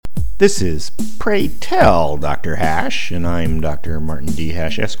This is Pray Tell Dr. Hash, and I'm Dr. Martin D.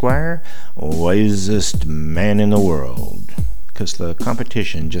 Hash, Esquire, wisest man in the world. 'Cause the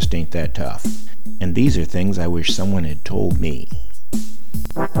competition just ain't that tough. And these are things I wish someone had told me.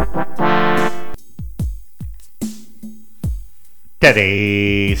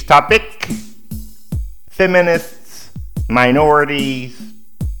 Today's topic: Feminists, Minorities,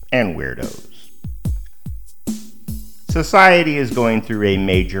 and Weirdos. Society is going through a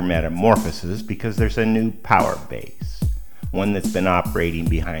major metamorphosis because there's a new power base, one that's been operating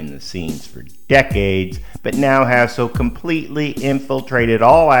behind the scenes for decades, but now has so completely infiltrated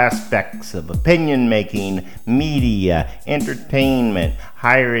all aspects of opinion making, media, entertainment,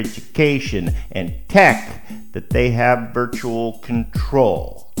 higher education, and tech that they have virtual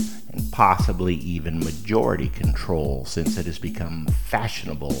control, and possibly even majority control, since it has become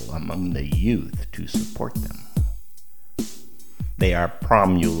fashionable among the youth to support them. They are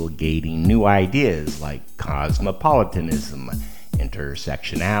promulgating new ideas like cosmopolitanism,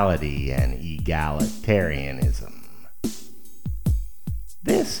 intersectionality, and egalitarianism.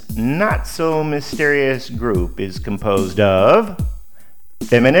 This not-so-mysterious group is composed of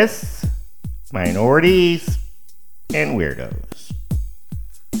feminists, minorities, and weirdos.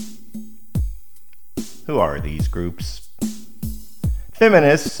 Who are these groups?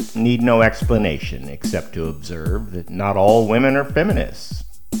 Feminists need no explanation except to observe that not all women are feminists.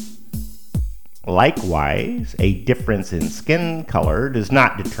 Likewise, a difference in skin color does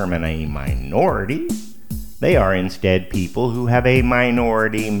not determine a minority. They are instead people who have a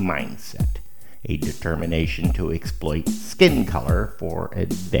minority mindset, a determination to exploit skin color for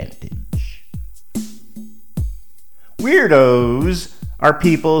advantage. Weirdos are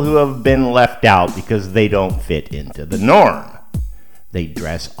people who have been left out because they don't fit into the norm. They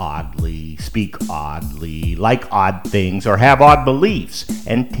dress oddly, speak oddly, like odd things, or have odd beliefs,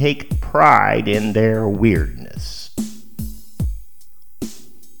 and take pride in their weirdness.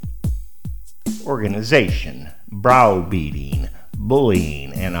 Organization, browbeating,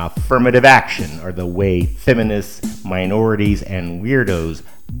 bullying, and affirmative action are the way feminists, minorities, and weirdos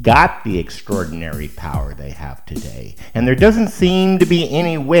got the extraordinary power they have today. And there doesn't seem to be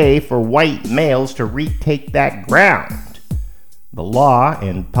any way for white males to retake that ground. The law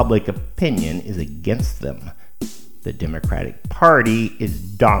and public opinion is against them. The Democratic Party is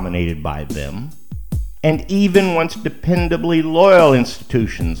dominated by them. And even once dependably loyal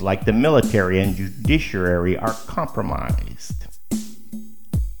institutions like the military and judiciary are compromised.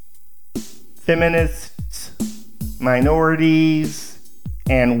 Feminists, minorities,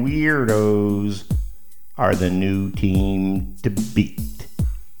 and weirdos are the new team to beat.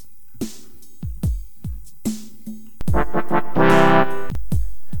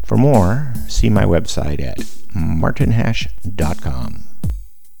 For more, see my website at martinhash.com.